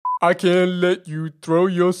I can't let you throw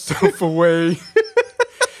yourself away.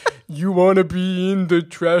 You want to be in the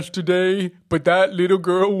trash today, but that little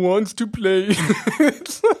girl wants to play.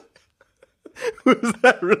 Was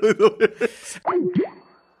that really the lyrics?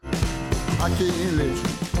 I can't let you.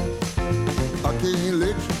 I can't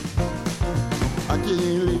let you. I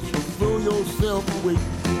can't let you throw yourself away.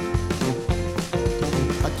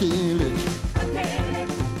 I can't let you. I can't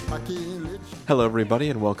let you. Hello, everybody,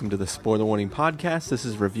 and welcome to the Spoiler Warning Podcast. This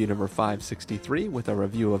is review number 563 with a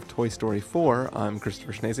review of Toy Story 4. I'm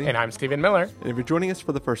Christopher Schnese. And I'm Stephen Miller. And if you're joining us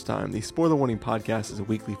for the first time, the Spoiler Warning Podcast is a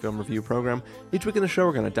weekly film review program. Each week in the show,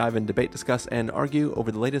 we're going to dive in, debate, discuss, and argue over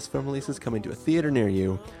the latest film releases coming to a theater near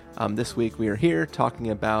you. This week, we are here talking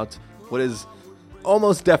about what is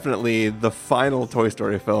almost definitely the final Toy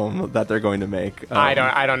Story film that they're going to make. I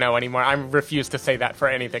don't know anymore. I refuse to say that for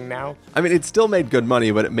anything now. I mean, it still made good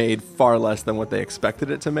money, but it made far less than what they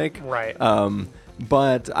expected it to make. Right.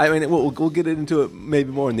 But I mean, we'll get into it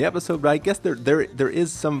maybe more in the episode. But I guess there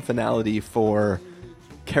is some finality for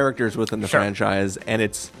characters within the franchise, and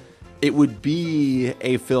it would be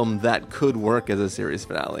a film that could work as a series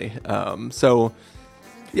finale.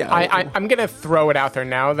 Yeah, I'm going to throw it out there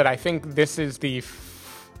now that I think this is the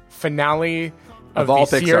finale of all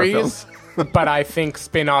the Pixar series, films. but I think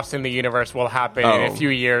spin-offs in the universe will happen in a few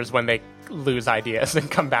years when they lose ideas and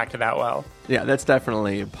come back to that well. Yeah, that's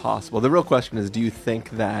definitely possible. The real question is, do you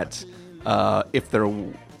think that do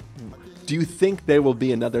you think there will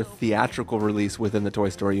be another theatrical release within the Toy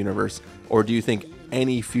Story universe, or do you think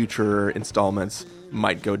any future installments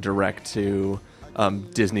might go direct to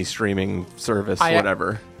Disney streaming service,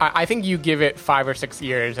 whatever? I think you give it 5 or 6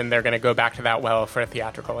 years and they're going to go back to that well for a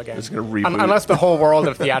theatrical again. It's going to reboot. Unless the whole world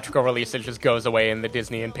of theatrical releases just goes away in the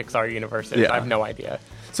Disney and Pixar universes. Yeah. I have no idea.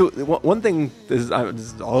 So one thing, this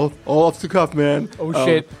is all off the cuff, man. Oh,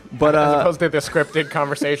 shit. But as opposed to the scripted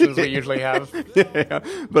conversations we usually have. Yeah.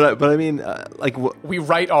 But I mean, we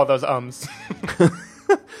write all those ums.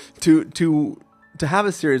 To have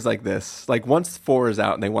a series like this, like once 4 is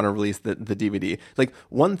out and they want to release the DVD, like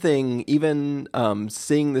one thing, even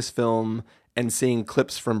seeing this film and seeing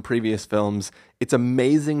clips from previous films, it's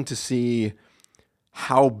amazing to see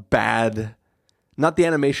how bad, not the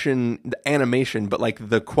animation, but like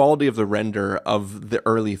the quality of the render of the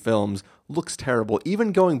early films looks terrible.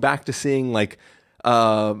 Even going back to seeing like,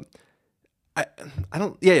 So I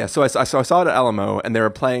saw it at Alamo and they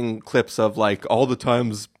were playing clips of like all the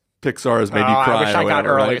times Pixar has made you cry. I wish I got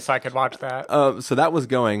early right? so I could watch that. So that was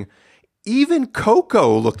going. Even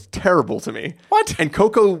Coco looked terrible to me. What? And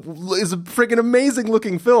Coco is a freaking amazing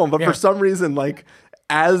looking film, but for some reason, like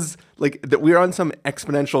that we're on some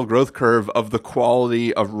exponential growth curve of the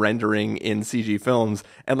quality of rendering in CG films,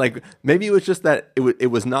 and like maybe it was just that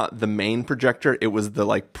it was not the main projector, it was the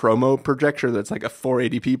like promo projector that's like a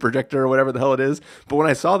 480p projector or whatever the hell it is. But when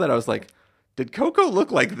I saw that, I was like, did Coco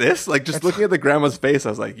look like this? Like, just looking at the grandma's face, I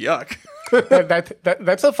was like, yuck.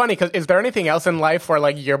 That's so funny, because is there anything else in life where,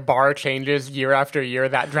 like, your bar changes year after year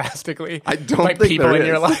that drastically? I don't like, think people there in is.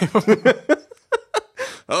 your life.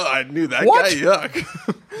 Oh, I knew that What? guy,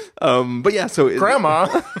 yuck. But yeah, so...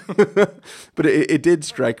 Grandma. But it did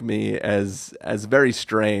strike me as very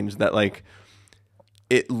strange that, like,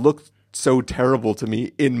 it looked so terrible to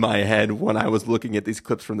me in my head when I was looking at these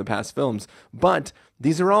clips from the past films. But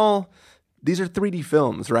these are 3D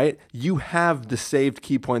films, right? You have the saved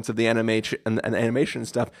key points of the animation and animation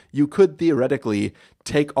stuff. You could theoretically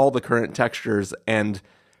take all the current textures and,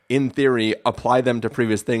 in theory, apply them to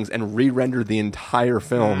previous things and re-render the entire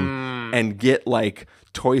film and get like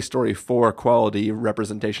Toy Story 4 quality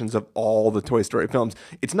representations of all the Toy Story films.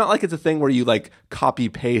 It's not like it's a thing where you like copy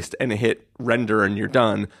paste and hit render and you're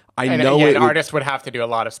done. An artist would have to do a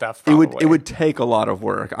lot of stuff. It would take a lot of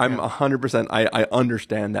work. I'm 100%. I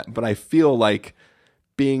understand that, but I feel like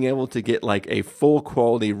being able to get like a full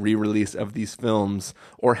quality re-release of these films,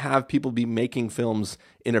 or have people be making films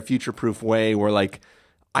in a future-proof way where like,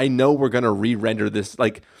 I know we're going to re-render this.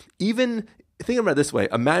 Like, even think about it this way.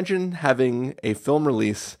 Imagine having a film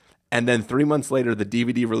release and then 3 months later, the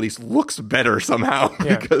DVD release looks better somehow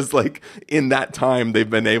because, like, in that time, they've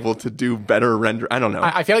been able to do better render. I don't know.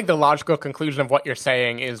 I feel like the logical conclusion of what you're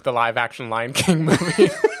saying is the live-action Lion King movie.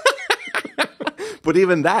 But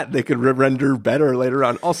even that, they could render better later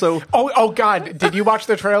on. Also, oh God! Did you watch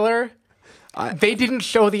the trailer? They didn't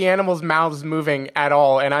show the animals' mouths moving at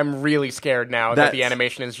all, and I'm really scared now that the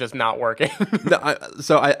animation is just not working.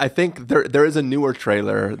 I think there is a newer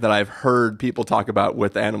trailer that I've heard people talk about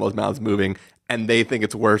with the animals' mouths moving, and they think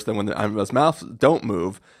it's worse than when the animals' mouths don't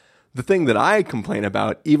move. The thing that I complain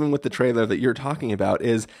about, even with the trailer that you're talking about,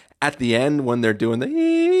 is at the end when they're doing the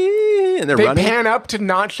and they're They running. pan up to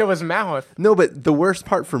not show his mouth. No, but the worst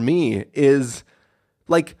part for me is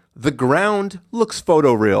like the ground looks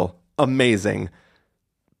photoreal. Amazing.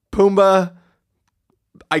 Pumbaa,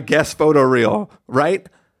 I guess photoreal, right?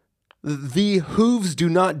 The hooves do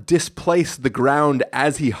not displace the ground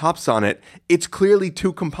as he hops on it. It's clearly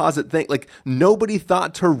two composite things. Like, nobody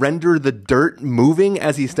thought to render the dirt moving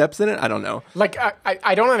as he steps in it. I don't know. Like,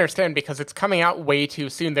 I don't understand because it's coming out way too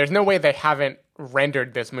soon. There's no way they haven't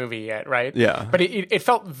rendered this movie yet, right? Yeah. But it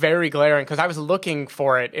felt very glaring because I was looking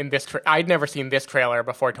for it in this. I'd never seen this trailer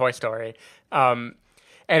before Toy Story, and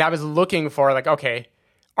I was looking for like, okay,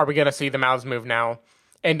 are we gonna see the mouths move now?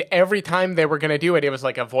 And every time they were going to do it, it was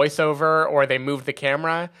like a voiceover or they moved the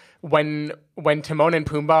camera. When Timon and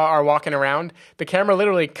Pumbaa are walking around, the camera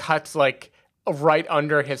literally cuts like right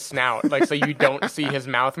under his snout, like so you don't see his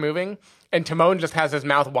mouth moving. And Timon just has his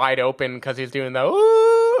mouth wide open because he's doing the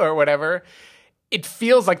ooh or whatever. It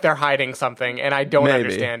feels like they're hiding something, and I don't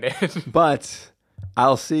understand it. But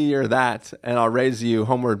I'll see you're that, and I'll raise you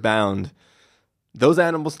homeward bound. Those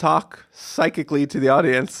animals talk psychically to the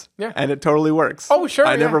audience, and it totally works. Oh, sure.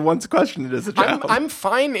 I never once questioned it as a child. I'm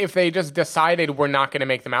fine if they just decided we're not going to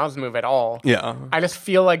make the mouths move at all. Yeah. I just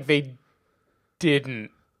feel like they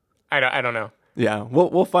didn't. I don't know. Yeah,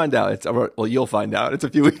 we'll find out. You'll find out. It's a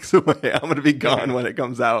few weeks away. I'm going to be gone when it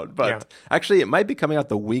comes out. But actually, it might be coming out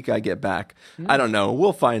the week I get back. I don't know.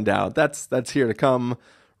 We'll find out. That's here to come.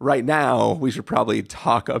 Right now, we should probably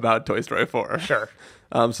talk about Toy Story 4. Sure.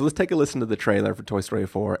 So let's take a listen to the trailer for Toy Story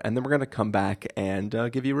 4, and then we're going to come back and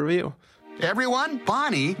give you a review. Everyone,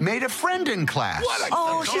 Bonnie made a friend in class.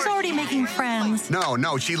 Oh, she's already making friends.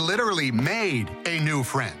 No, she literally made a new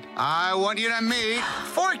friend. I want you to meet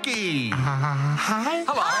Forky. Hi.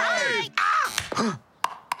 Hello. Hi. Ah!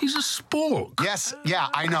 He's a spork. Yes, yeah,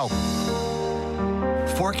 I know.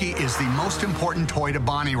 Forky is the most important toy to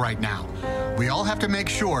Bonnie right now. We all have to make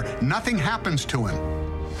sure nothing happens to him.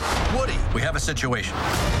 Woody, we have a situation.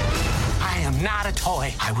 I am not a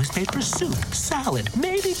toy. I was made for soup, salad,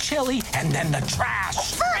 maybe chili, and then the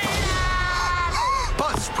trash.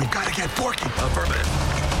 Buzz, we've got to get Forky. Affirmative.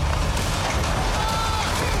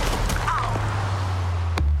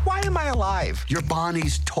 Why am I alive? You're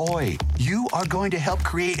Bonnie's toy. You are going to help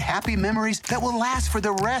create happy memories that will last for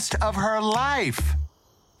the rest of her life.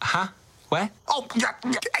 Huh? What? Oh, yeah.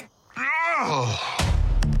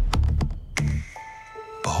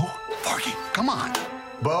 Bo? Forky, come on.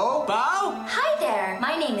 Bo? Hi there.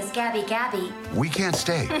 My name is Gabby Gabby. We can't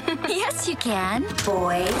stay. Yes, you can.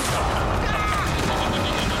 Boys.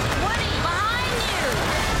 Woody, behind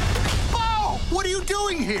Bo! What are you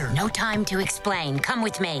doing here? No time to explain. Come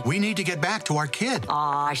with me. We need to get back to our kid.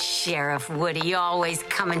 Aw, Sheriff Woody, always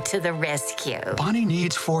coming to the rescue. Bonnie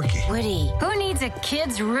needs Forky. Woody, who needs a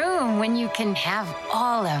kid's room when you can have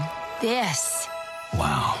all of this?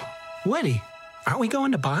 Wow. Woody, aren't we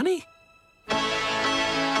going to Bonnie? We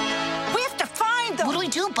have to find them. What do we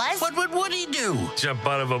do, Buzz? What would Woody do? Jump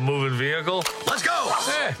out of a moving vehicle? Let's go!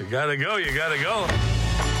 Yeah, you gotta go.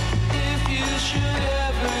 If you should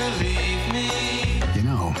ever leave me. You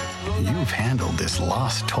know, you've handled this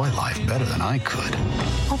lost toy life better than I could.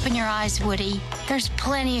 Open your eyes, Woody. There's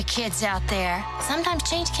plenty of kids out there. Sometimes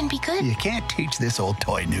change can be good. You can't teach this old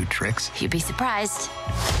toy new tricks. You'd be surprised.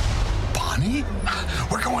 Bonnie?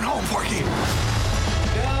 We're going home, Forky.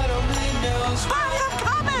 God only knows. Bonnie, I'm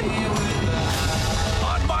coming.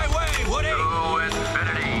 On my way, Woody! To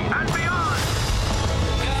infinity and beyond!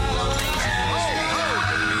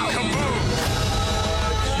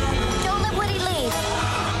 Don't let Woody leave.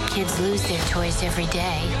 Kids lose their toys every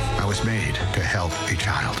day. I was made to help a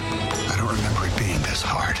child. I don't remember it being this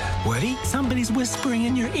hard. Woody, somebody's whispering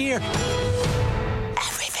in your ear.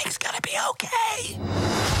 Everything's gonna be okay.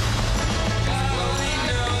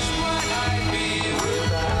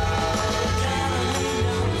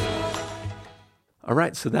 All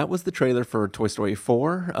right, so that was the trailer for Toy Story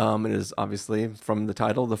 4. It is obviously, from the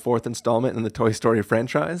title, the fourth installment in the Toy Story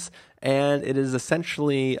franchise. And it is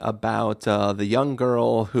essentially about the young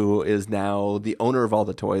girl who is now the owner of all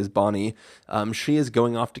the toys, Bonnie. She is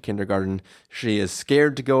going off to kindergarten. She is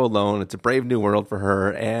scared to go alone. It's a brave new world for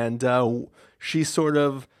her. And she sort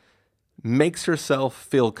of makes herself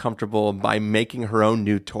feel comfortable by making her own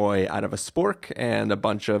new toy out of a spork and a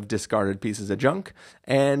bunch of discarded pieces of junk.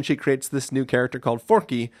 And she creates this new character called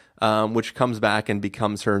Forky, which comes back and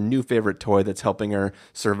becomes her new favorite toy that's helping her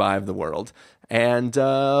survive the world. And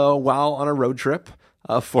while on a road trip,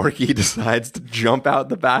 Forky decides to jump out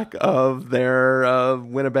the back of their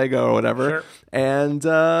Winnebago or whatever. Sure. And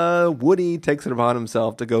Woody takes it upon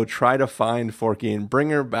himself to go try to find Forky and bring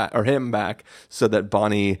her back, or him back, so that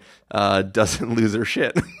Bonnie doesn't lose her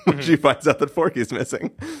shit when she finds out that Forky's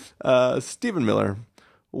missing. Stephen Miller,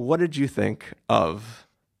 what did you think of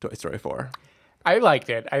Toy Story 4? I liked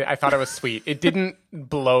it. I thought it was sweet. It didn't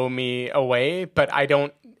blow me away, but I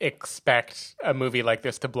don't expect a movie like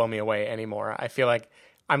this to blow me away anymore. I feel like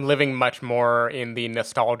I'm living much more in the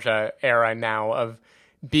nostalgia era now of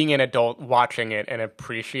being an adult watching it and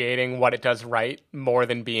appreciating what it does right more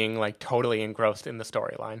than being like totally engrossed in the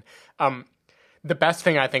storyline. The best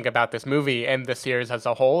thing I think about this movie and the series as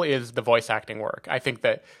a whole is the voice acting work. I think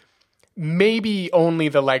that maybe only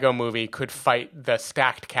the Lego movie could fight the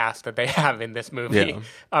stacked cast that they have in this movie.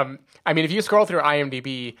 Yeah. I mean, if you scroll through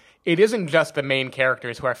IMDb, it isn't just the main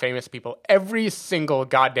characters who are famous people. Every single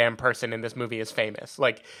goddamn person in this movie is famous.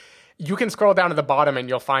 Like, you can scroll down to the bottom and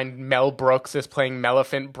you'll find Mel Brooks is playing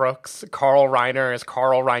Meliphant Brooks. Carl Reiner is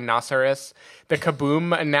Carl Rhinoceros. The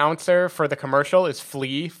Kaboom announcer for the commercial is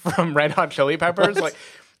Flea from Red Hot Chili Peppers. Like,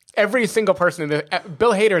 every single person in the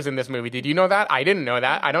Bill Hader's in this movie. Did you know that? I didn't know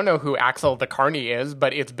that. I don't know who Axel the Carney is,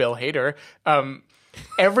 but it's Bill Hader.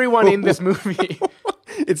 Everyone in this movie.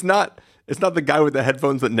 It's not the guy with the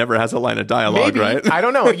headphones that never has a line of dialogue, Maybe, right? I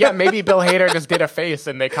don't know. Yeah, maybe Bill Hader just did a face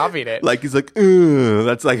and they copied it. Like, he's like, "Ugh,"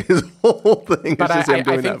 that's like his whole thing. But it's just him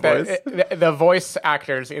doing think that voice. the voice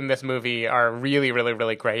actors in this movie are really, really,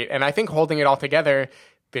 really great. And I think holding it all together,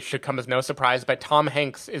 this should come as no surprise, but Tom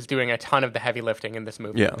Hanks is doing a ton of the heavy lifting in this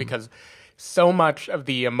movie. Yeah. Because so much of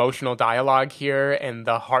the emotional dialogue here and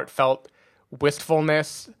the heartfelt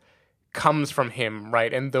wistfulness comes from him,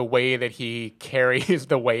 right? And the way that he carries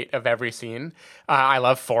the weight of every scene. I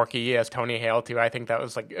love Forky as Tony Hale, too. I think that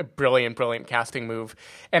was like a brilliant, brilliant casting move.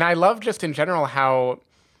 And I love just in general how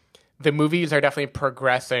the movies are definitely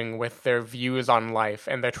progressing with their views on life,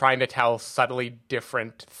 and they're trying to tell subtly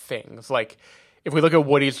different things. Like, if we look at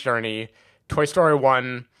Woody's journey, Toy Story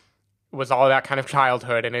 1 was all about kind of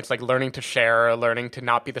childhood, and it's like learning to share, learning to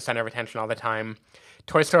not be the center of attention all the time.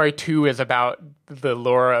 Toy Story 2 is about the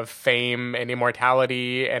lure of fame and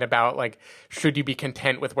immortality, and about like, should you be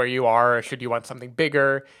content with where you are, or should you want something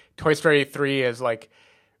bigger? Toy Story 3 is like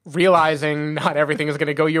realizing not everything is going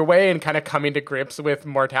to go your way and kind of coming to grips with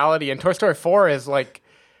mortality. And Toy Story 4 is like,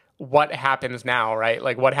 what happens now, right?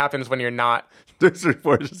 Like, what happens when you're not... Toy Story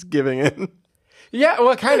 4 is just giving in. Yeah,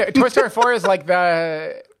 well, kind of. Toy Story 4 is like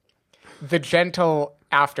the gentle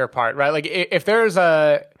after part, right? Like, if there's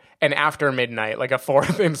an After Midnight, like a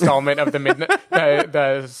fourth installment of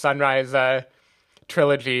the Sunrise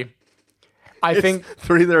trilogy, I think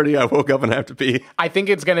 3:30. I woke up and I have to pee. I think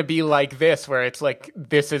it's going to be like this, where it's like,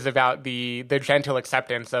 this is about the gentle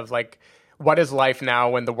acceptance of like, what is life now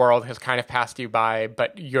when the world has kind of passed you by,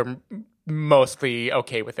 but you're mostly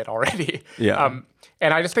okay with it already. Yeah.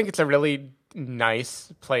 And I just think it's a really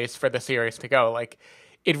nice place for the series to go. Like,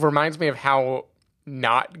 it reminds me of how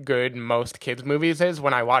not good most kids' movies is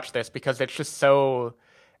when I watch this, because it's just so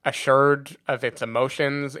assured of its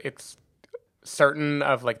emotions. It's certain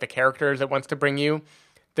of like the characters it wants to bring you.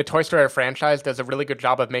 The Toy Story franchise does a really good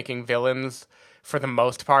job of making villains, for the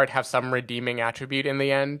most part, have some redeeming attribute in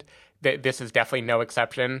the end. This is definitely no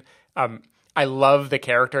exception. I love the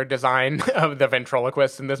character design of the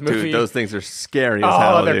ventriloquists in this movie. Dude, those things are scary as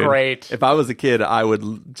hell. Oh, they're dude. great. If I was a kid, I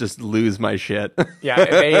would just lose my shit. Yeah,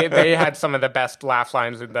 they had some of the best laugh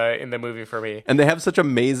lines in the movie for me. And they have such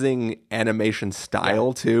amazing animation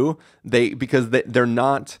style too. Because they're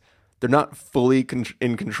not fully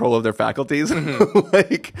in control of their faculties.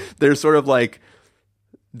 Like, they're sort of like,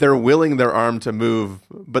 they're willing their arm to move,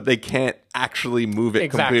 but they can't actually move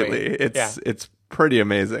it completely. It's pretty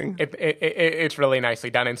amazing. It's really nicely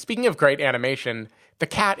done. And speaking of great animation, the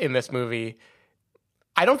cat in this movie,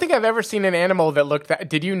 I don't think I've ever seen an animal that looked that...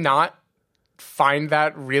 Did you not find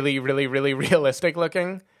that really, really, really realistic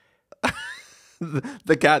looking?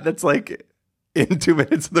 The cat that's like in 2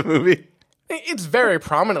 minutes of the movie. It's very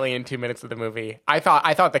prominently in 2 minutes of the movie. I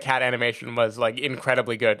thought the cat animation was like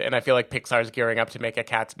incredibly good, and I feel like Pixar's gearing up to make a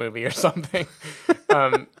Cats movie or something.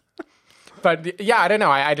 But yeah, I don't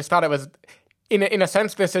know. I just thought it was, in a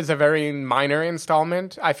sense, this is a very minor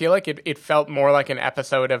installment. I feel like it felt more like an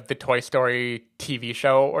episode of the Toy Story TV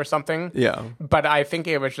show or something. Yeah. But I think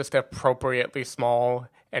it was just appropriately small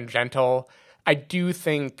and gentle. I do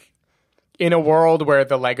think in a world where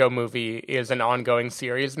the Lego movie is an ongoing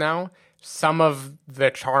series now, some of the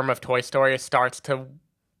charm of Toy Story starts to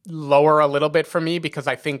lower a little bit for me, because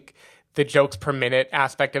I think the jokes per minute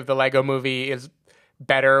aspect of the Lego movie is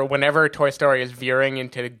better. Whenever Toy Story is veering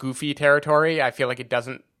into goofy territory, I feel like it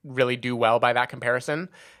doesn't really do well by that comparison.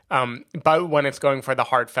 But when it's going for the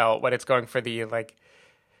heartfelt, when it's going for the like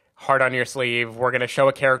heart on your sleeve, we're going to show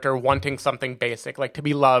a character wanting something basic, like to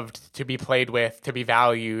be loved, to be played with, to be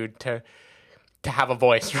valued, to have a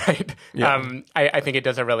voice, right? Yeah. I think it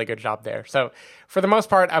does a really good job there. So for the most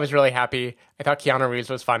part, I was really happy. I thought Keanu Reeves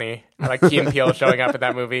was funny. I like Key and Peele showing up in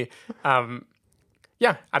that movie.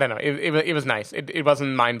 Yeah, I don't know. It was nice. It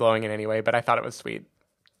wasn't mind-blowing in any way, but I thought it was sweet.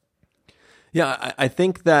 Yeah, I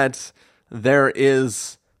think that there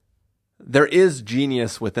is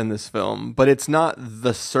genius within this film, but it's not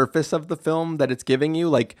the surface of the film that it's giving you.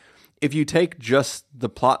 Like, if you take just the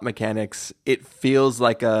plot mechanics, it feels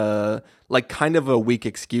like kind of a weak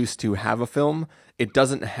excuse to have a film. It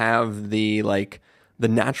doesn't have the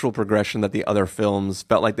natural progression that the other films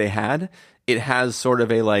felt like they had. It has sort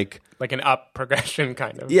of a like an up progression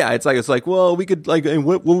kind of. Yeah, it's like, well, we could like, and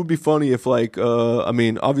what would be funny if I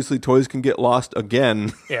mean, obviously toys can get lost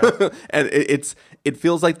again. Yeah. And it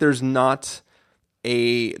feels like there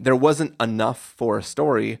wasn't enough for a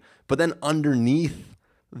story, but then underneath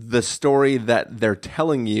the story that they're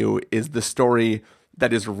telling you is the story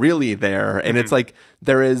that is really there. And it's like,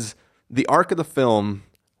 there is the arc of the film,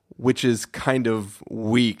 which is kind of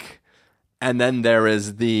weak. And then there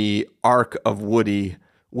is the arc of Woody,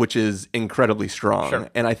 which is incredibly strong. Sure.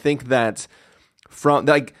 And I think that from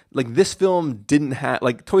like this film didn't have,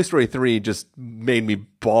 like, Toy Story 3 just made me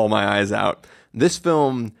bawl my eyes out. This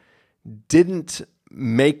film didn't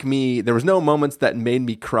make me, there was no moments that made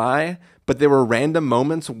me cry, but there were random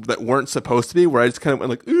moments that weren't supposed to be, where I just kind of went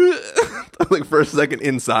like, like for a second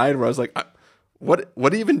inside, where I was like,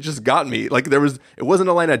 what even just got me? Like, it wasn't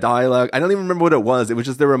a line of dialogue. I don't even remember what it was. It was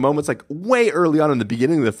just, there were moments like way early on in the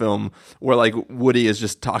beginning of the film where like Woody is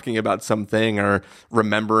just talking about something or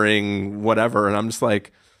remembering whatever. And I'm just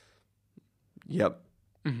like, yep,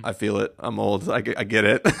 I feel it. I'm old. I get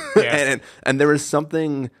it. Yes. and there is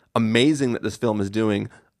something amazing that this film is doing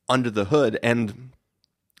under the hood. And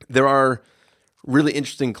there are really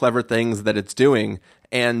interesting, clever things that it's doing.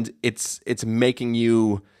 And it's making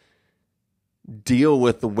you deal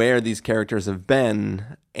with where these characters have been.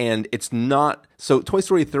 And it's not, so Toy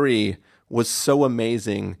Story 3 was so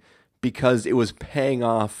amazing because it was paying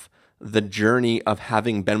off the journey of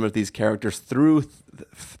having been with these characters through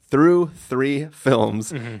 3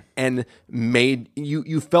 films, and made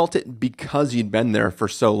you felt it because you'd been there for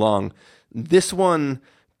so long. This one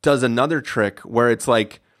does another trick where it's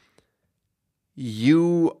like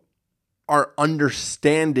you are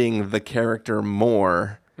understanding the character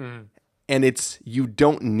more. And you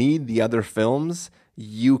don't need the other films.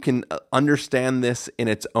 You can understand this in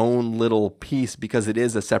its own little piece because it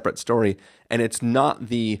is a separate story. And it's not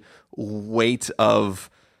the weight of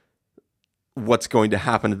what's going to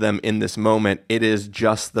happen to them in this moment. It is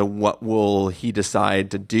just what will he decide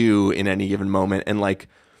to do in any given moment. And like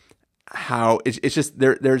how it's just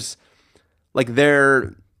there's like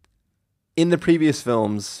in the previous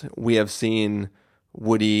films, we have seen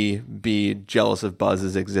Woody be jealous of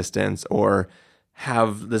Buzz's existence, or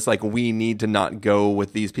have this like, we need to not go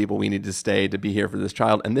with these people, we need to stay to be here for this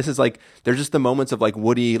child. And this is like, there's just the moments of like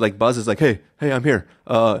Woody, like Buzz is like, hey, I'm here.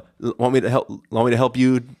 Want me to help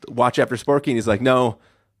you watch after Sporky? And he's like, no,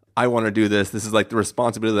 I want to do this. This is like the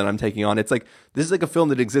responsibility that I'm taking on. It's like, this is like a film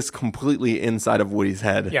that exists completely inside of Woody's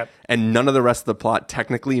head. Yep. And none of the rest of the plot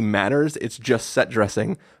technically matters. It's just set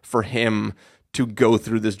dressing for him to go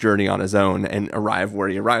through this journey on his own and arrive where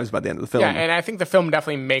he arrives by the end of the film. Yeah, and I think the film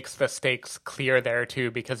definitely makes the stakes clear there too,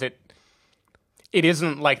 because it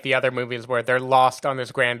isn't like the other movies where they're lost on this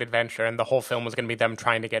grand adventure and the whole film was going to be them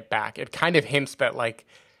trying to get back. It kind of hints that like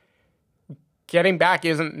getting back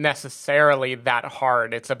isn't necessarily that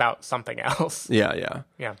hard. It's about something else. Yeah.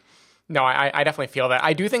 No, I definitely feel that.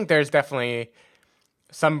 I do think there's definitely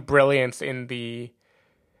some brilliance in the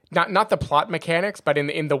not the plot mechanics, but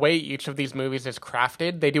in the way each of these movies is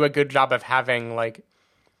crafted. They do a good job of having like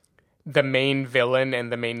the main villain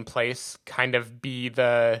and the main place kind of be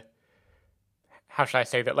the, how should I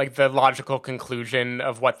say that, like the logical conclusion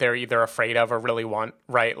of what they're either afraid of or really want,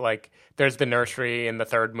 right? Like there's the nursery in the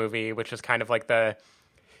third movie, which is kind of like the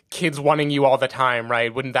kids wanting you all the time,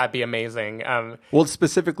 right? Wouldn't that be amazing? Well,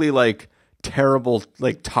 specifically like terrible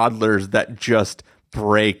like toddlers that just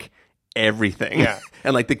break everything. Yeah.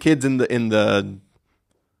 And like the kids in the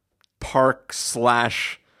park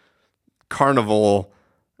 / carnival,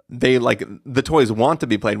 they like, the toys want to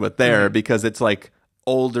be played with there because it's like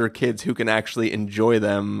older kids who can actually enjoy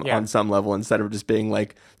them on some level, instead of just being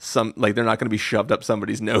like they're not going to be shoved up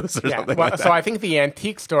somebody's nose or something like that. So I think the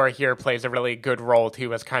antique store here plays a really good role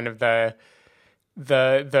too, as kind of the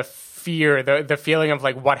the fear, the feeling of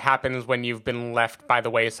like what happens when you've been left by the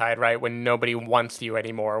wayside, right? When nobody wants you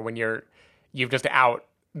anymore, when you've just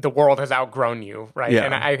the world has outgrown you, right? Yeah.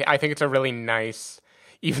 And I think it's a really nice,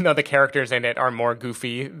 even though the characters in it are more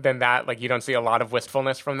goofy than that, like you don't see a lot of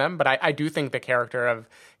wistfulness from them, but I do think the character of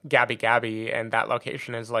Gabby Gabby and that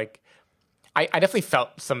location is like, I definitely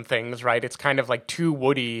felt some things, right? It's kind of like to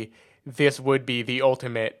Woody, this would be the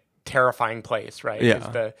ultimate terrifying place, right? Yeah.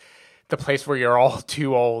 Is the place where you're all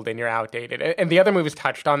too old and you're outdated. And the other movies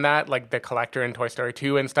touched on that, like The Collector and Toy Story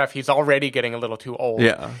 2 and stuff. He's already getting a little too old.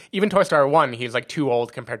 Yeah. Even Toy Story 1, he's like too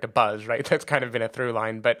old compared to Buzz, right? That's kind of been a through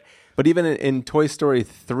line. But even in Toy Story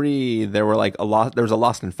 3, there was a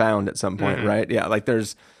Lost and Found at some point, right? Yeah, like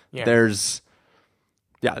there's they're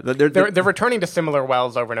returning to similar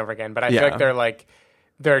wells over and over again, but I feel like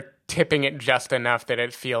they're tipping it just enough that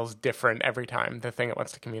it feels different every time, the thing it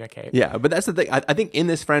wants to communicate. Yeah, but that's the thing. I think in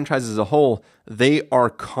this franchise as a whole, they are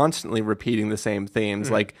constantly repeating the same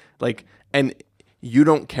themes. And you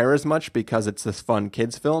don't care as much because it's this fun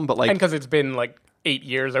kids film, but and because it's been like 8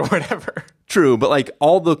 years or whatever. True, but like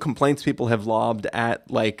all the complaints people have lobbed at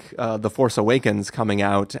like The Force Awakens coming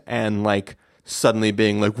out and like suddenly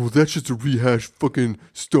being like, well, that's just a rehashed fucking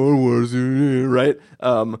Star Wars, right?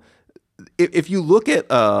 If you look at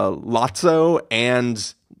Lotso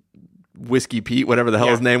and Whiskey Pete, whatever the hell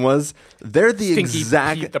his name was, they're the Stinky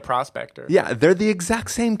exact Pete the prospector. Yeah, they're the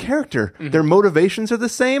exact same character. Their motivations are the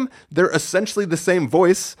same. They're essentially the same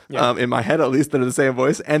voice. In my head, at least, they're the same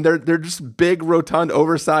voice, and they're just big, rotund,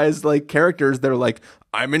 oversized like characters. They're like,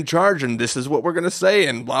 I'm in charge, and this is what we're gonna say,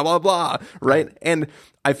 and blah blah blah, right? And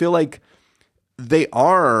I feel like they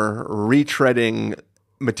are retreading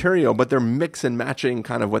material, but they're mix and matching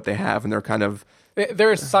kind of what they have, and they're kind of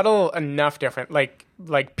they're subtle enough different. Like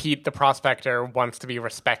Pete the prospector wants to be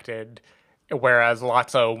respected, whereas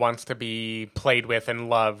Lotso wants to be played with and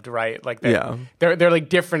loved, right? Like they're like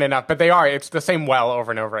different enough, but it's the same well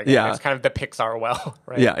over and over again. Yeah. It's kind of the Pixar well,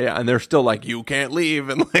 right? Yeah, and they're still like, you can't leave,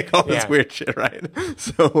 and like all this weird shit, right?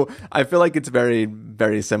 So I feel like it's very,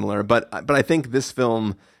 very similar, but I think this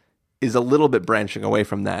film is a little bit branching away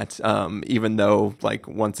from that, even though, like,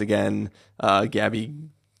 once again, Gabby,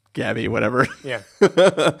 whatever. Yeah.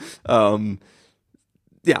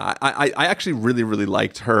 I actually really, really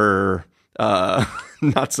liked her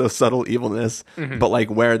not so subtle evilness, but like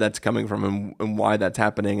where that's coming from and why that's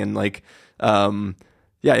happening, and like,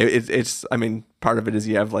 it's. I mean, part of it is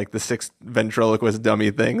you have like the 6 ventriloquist dummy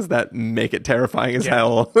things that make it terrifying as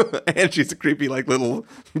hell, and she's a creepy like little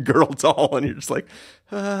girl doll, and you're just like,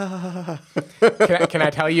 Can I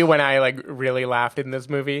tell you when I like really laughed in this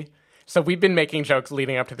movie? So we've been making jokes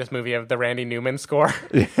leading up to this movie of the Randy Newman score,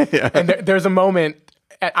 and there's a moment.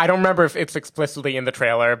 I don't remember if it's explicitly in the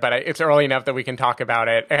trailer, but it's early enough that we can talk about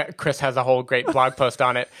it. Chris has a whole great blog post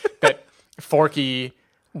on it that Forky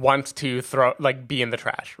wants to be in the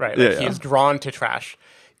trash, right? Like he is drawn to trash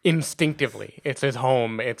instinctively. It's his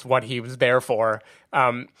home. It's what he was there for.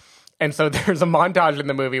 And so there's a montage in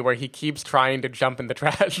the movie where he keeps trying to jump in the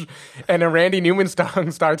trash, and a Randy Newman song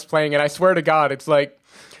starts playing, and I swear to God, it's like,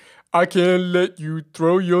 I can't let you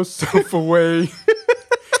throw yourself away.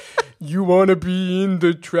 You want to be in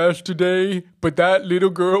the trash today, but that little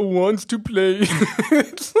girl wants to play.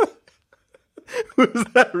 was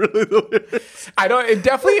that really the lyrics? It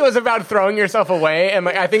definitely was about throwing yourself away, and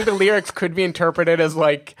like I think the lyrics could be interpreted as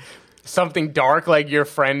like something dark, like your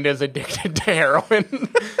friend is addicted to heroin.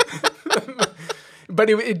 But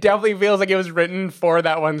it definitely feels like it was written for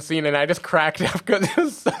that one scene, and I just cracked up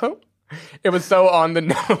because it was so on the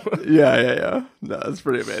nose. Yeah. No, that's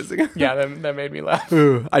pretty amazing. Yeah, that made me laugh.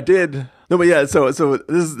 Ooh, I did. No, but yeah, so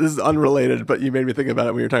this is unrelated, but you made me think about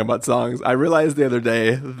it when you were talking about songs. I realized the other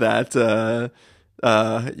day that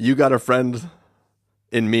you got a friend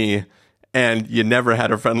in me, and you never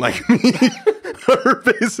had a friend like me. Are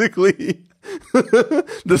basically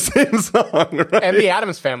the same song, right? And the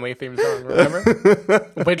Addams Family theme song,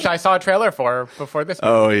 remember? Which I saw a trailer for before this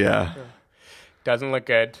movie. Oh, yeah. Doesn't look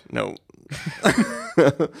good. No.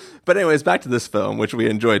 But anyways, back to this film, which we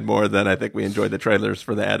enjoyed more than I think we enjoyed the trailers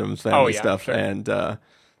for the Addams Family stuff and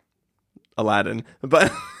Aladdin.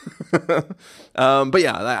 But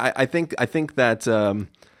yeah, I think that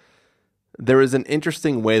there is an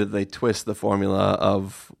interesting way that they twist the formula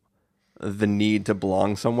of the need to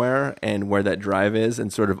belong somewhere and where that drive is,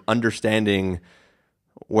 and sort of understanding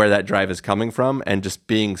where that drive is coming from, and just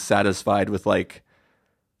being satisfied with, like,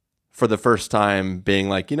 for the first time being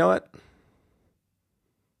like, you know what?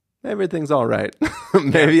 Everything's all right.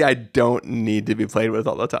 Maybe I don't need to be played with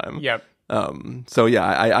all the time. Yep. So yeah,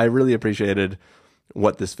 I really appreciated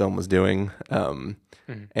what this film was doing.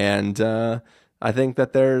 And I think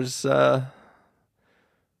that there's a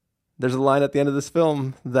line at the end of this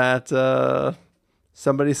film that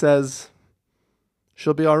somebody says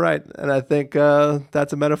she'll be all right, and I think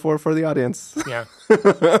that's a metaphor for the audience. Yeah.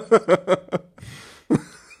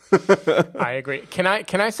 I agree. Can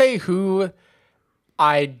I say who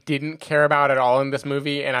I didn't care about at all in this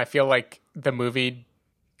movie, and I feel like the movie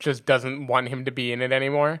just doesn't want him to be in it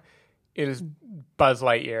anymore? Is Buzz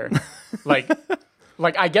Lightyear. Like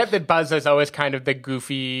I get that Buzz is always kind of the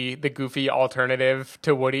goofy alternative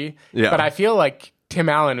to Woody, but I feel like Tim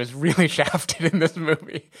Allen was really shafted in this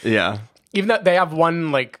movie. Yeah. Even though they have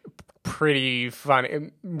one like pretty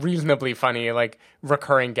funny, reasonably funny, like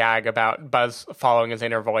recurring gag about Buzz following his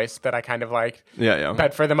inner voice that I kind of liked. Yeah.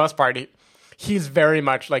 But for the most part, he's very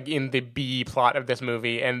much like in the B plot of this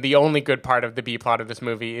movie, and the only good part of the B plot of this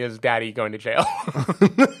movie is Daddy going to jail.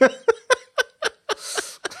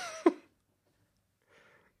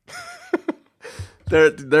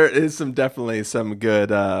 There is definitely some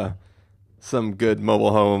good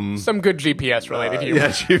mobile home, some good GPS related humor. Yeah,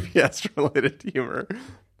 GPS related humor.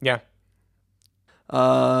 Yeah.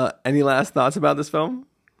 Any last thoughts about this film?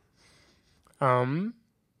 No,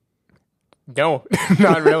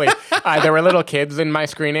 not really. There were little kids in my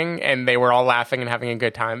screening, and they were all laughing and having a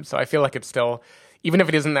good time. So I feel like it's still, even if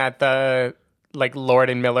it isn't at the like Lord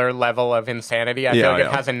and Miller level of insanity, I feel like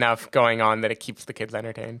it has enough going on that it keeps the kids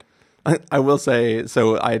entertained. I will say,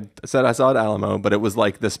 so I said I saw it at Alamo, but it was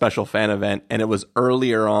like the special fan event, and it was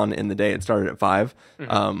earlier on in the day. It started at 5,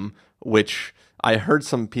 which I heard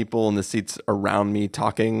some people in the seats around me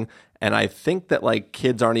talking, and I think that like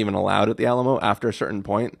kids aren't even allowed at the Alamo after a certain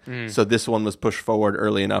point. So this one was pushed forward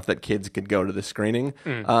early enough that kids could go to the screening.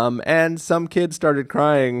 And some kids started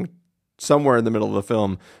crying somewhere in the middle of the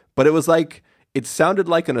film, but it was like, it sounded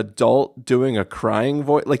like an adult doing a crying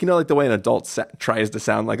voice, like, you know, like the way an adult tries to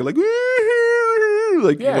sound like when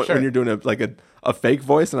you're doing a fake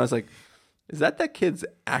voice. And I was like, is that kid's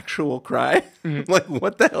actual cry? Like,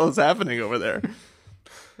 what the hell is happening over there? It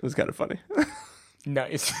was kind of funny.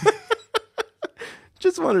 Nice.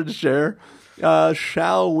 Just wanted to share.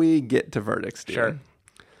 Shall we get to verdicts, Steven? Sure.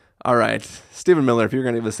 All right. Stephen Miller, if you're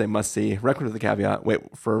going to give us a must-see, recommend with a caveat, wait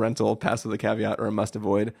for a rental, pass with a caveat, or a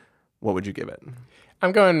must-avoid, what would you give it?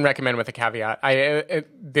 I'm going to recommend with a caveat.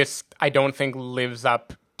 This I don't think lives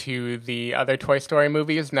up to the other Toy Story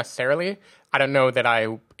movies necessarily. I don't know that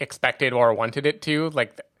I expected or wanted it to.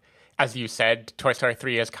 Like, as you said, Toy Story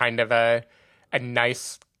 3 is kind of a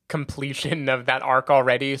nice completion of that arc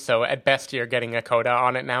already. So at best, you're getting a coda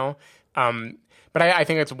on it now. But I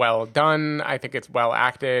think it's well done. I think it's well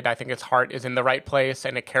acted. I think its heart is in the right place,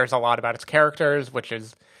 and it cares a lot about its characters, which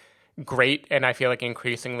is great, and I feel like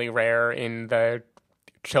increasingly rare in the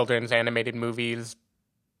children's animated movies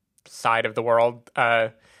side of the world.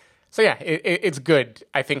 So yeah, it's good.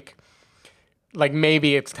 I think like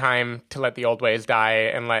maybe it's time to let the old ways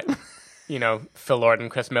die and let Phil Lord and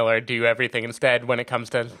Chris Miller do everything instead when it comes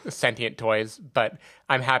to sentient toys. But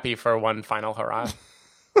I'm happy for one final hurrah.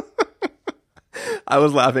 I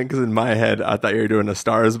was laughing because in my head I thought you were doing a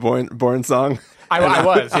Star is Born song. I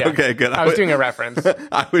was, yeah. Okay, good. I was doing a reference.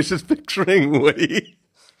 I was just picturing Woody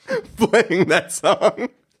playing that song.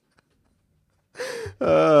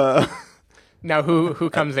 Now, who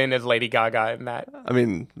comes in as Lady Gaga in that? I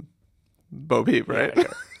mean, Bo Peep, right? Yeah,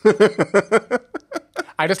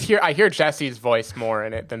 sure. I hear Jesse's voice more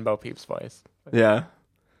in it than Bo Peep's voice. Yeah.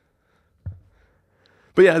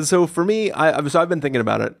 But yeah, so for me, I've been thinking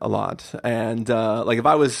about it a lot, and like if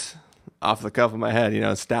I was off the cuff of my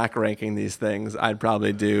head, stack ranking these things, I'd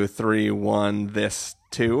probably do 3, 1, this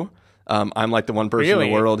 2. I'm like the one person in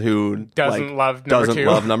the world who doesn't love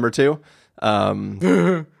number 2.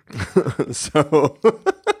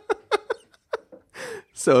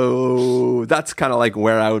 So that's kind of like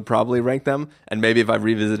where I would probably rank them. And maybe if I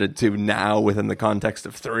revisited 2 now within the context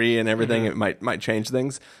of 3 and everything, it might change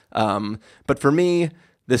things. But for me,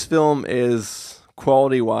 this film is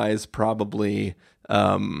quality-wise probably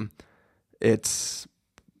it's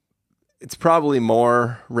probably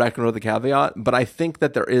more Reckon with a Caveat, but I think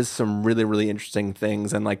that there is some really, really interesting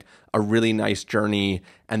things and like a really nice journey.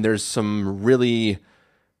 And there's some really,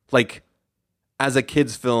 like, as a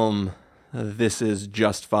kid's film, this is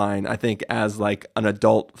just fine. I think as like an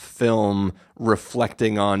adult film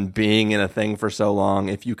reflecting on being in a thing for so long,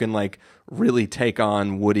 if you can like really take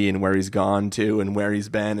on Woody and where he's gone to and where he's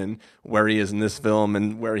been and where he is in this film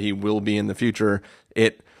and where he will be in the future,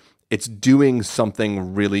 it's doing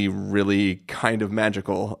something really, really kind of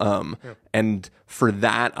magical. And for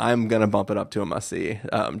that, I'm going to bump it up to a must-see,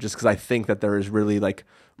 just because I think that there is really like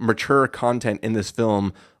mature content in this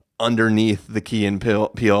film underneath the Key and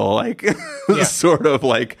Peele like sort of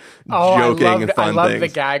like joking and fun I love things. the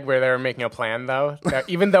gag where they were making a plan though.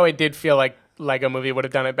 Even though it did feel like Lego Movie would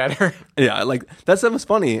have done it better. Yeah, like that stuff is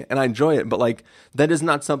funny and I enjoy it, but like that is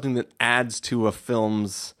not something that adds to a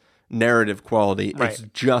film's narrative quality. Right. It's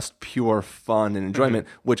just pure fun and enjoyment,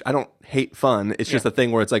 which I don't hate fun. It's just a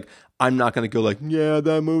thing where it's like I'm not going to go like, yeah,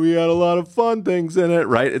 that movie had a lot of fun things in it,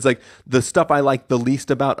 right? It's like the stuff I like the least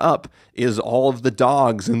about Up is all of the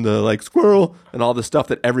dogs and the like squirrel and all the stuff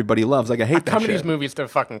that everybody loves. Like I hate that Come to shit. these movies to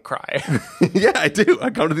fucking cry. Yeah, I do. I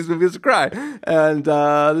come to these movies to cry, and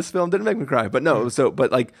this film didn't make me cry. But no, so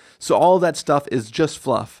all that stuff is just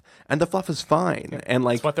fluff, and the fluff is fine, and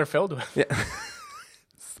like That's what they're filled with. yeah,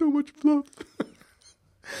 so much fluff.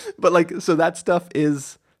 But like, so that stuff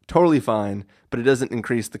is totally fine, but it doesn't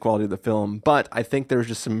increase the quality of the film. But I think there's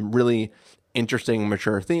just some really interesting,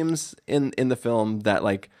 mature themes in the film that,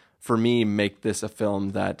 like, for me, make this a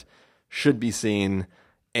film that should be seen.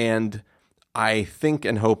 And I think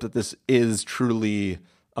and hope that this is truly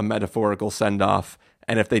a metaphorical send-off.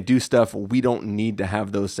 And if they do stuff, we don't need to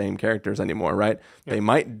have those same characters anymore, right? Yeah. They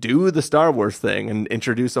might do the Star Wars thing and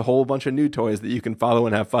introduce a whole bunch of new toys that you can follow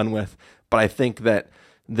and have fun with. But I think that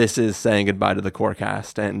this is saying goodbye to the core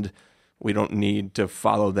cast, and we don't need to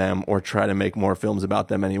follow them or try to make more films about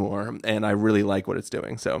them anymore. And I really like what it's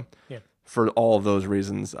doing. So for all of those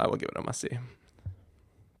reasons, I will give it a must-see.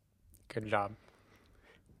 Good job.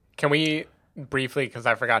 Can we briefly, because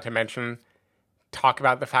I forgot to mention, talk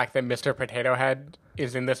about the fact that Mr. Potato Head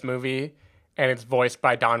is in this movie, and it's voiced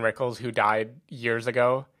by Don Rickles, who died years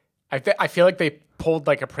ago. I feel like they pulled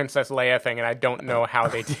like a Princess Leia thing, and I don't know how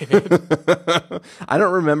they did it. I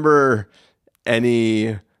don't remember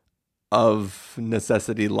any of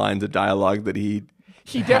necessity lines of dialogue that he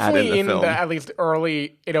definitely in the film. At least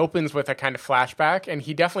early, it opens with a kind of flashback, and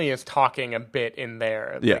he definitely is talking a bit in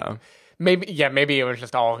there. Yeah. Maybe it was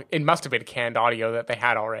just all, it must have been canned audio that they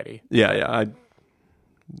had already. Yeah.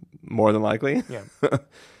 More than likely. Yeah.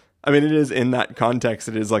 I mean, it is in that context,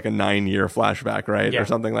 it is like a 9-year flashback, right? Yeah. Or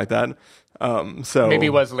something like that. So maybe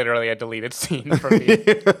it was literally a deleted scene from me.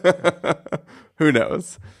 Who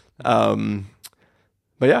knows? But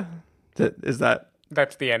yeah,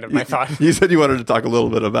 that's the end of my thought. You said you wanted to talk a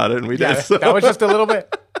little bit about it, and we did. So. That was just a little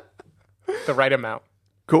bit. The right amount.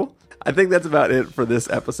 Cool. I think that's about it for this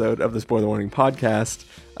episode of the Spoiler Warning podcast.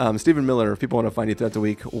 Stephen Miller, if people want to find you throughout the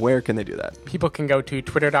week, where can they do that? People can go to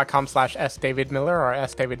twitter.com/sdavidmiller or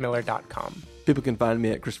sdavidmiller.com. People can find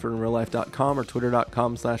me at ChristopherInRealLife.com or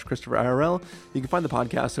twitter.com/ChristopherIRL. You can find the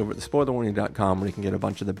podcast over at thespoilerwarning.com, where you can get a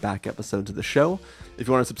bunch of the back episodes of the show. If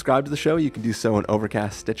you want to subscribe to the show, you can do so on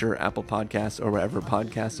Overcast, Stitcher, Apple Podcasts, or wherever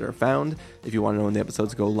podcasts are found. If you want to know when the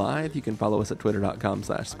episodes go live, you can follow us at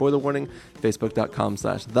twitter.com/spoilerwarning,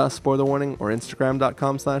 facebook.com/thespoilerwarning, or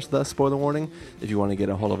instagram.com/thespoilerwarning. If you want to get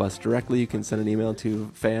a hold of us directly, you can send an email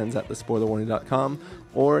to fans@thespoilerwarning.com,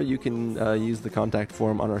 or you can use the contact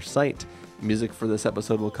form on our site. Music for this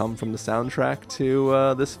episode will come from the soundtrack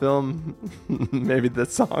to this film, maybe the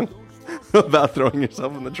song about throwing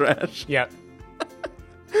yourself in the trash. Yep.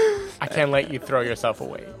 I can't let you throw yourself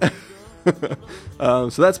away. So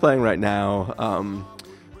that's playing right now.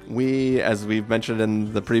 As we've mentioned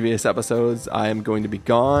in the previous episodes, I am going to be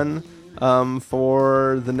gone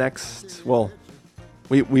for the next,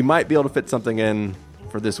 we might be able to fit something in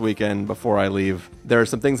for this weekend before I leave. There are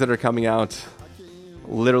some things that are coming out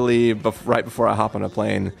literally right before I hop on a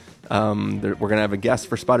plane. We're going to have a guest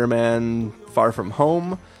for Spider-Man Far From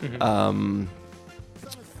Home. Mm-hmm.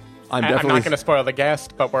 I'm not going to spoil the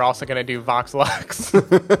guest, but we're also going to do Vox Lux.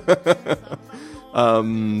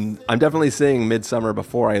 I'm definitely seeing Midsummer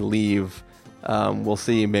before I leave. We'll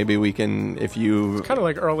see. Maybe we can, if you... It's kind of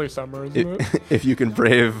like early summer, isn't it? If you can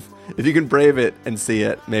brave it and see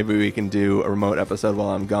it, maybe we can do a remote episode while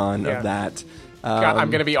I'm gone of that. I'm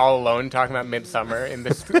going to be all alone talking about Midsummer in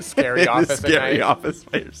this scary office at night. Scary office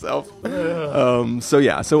by yourself. So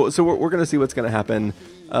we're going to see what's going to happen.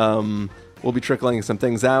 We'll be trickling some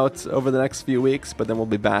things out over the next few weeks, but then we'll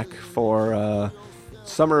be back for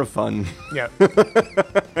summer of fun. Yeah.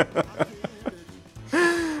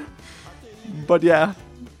 But yeah,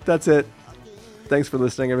 that's it. Thanks for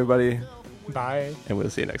listening, everybody. Bye. And we'll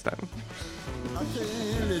see you next time.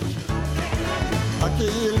 I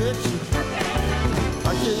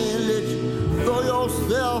can't let you throw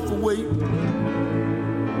yourself away.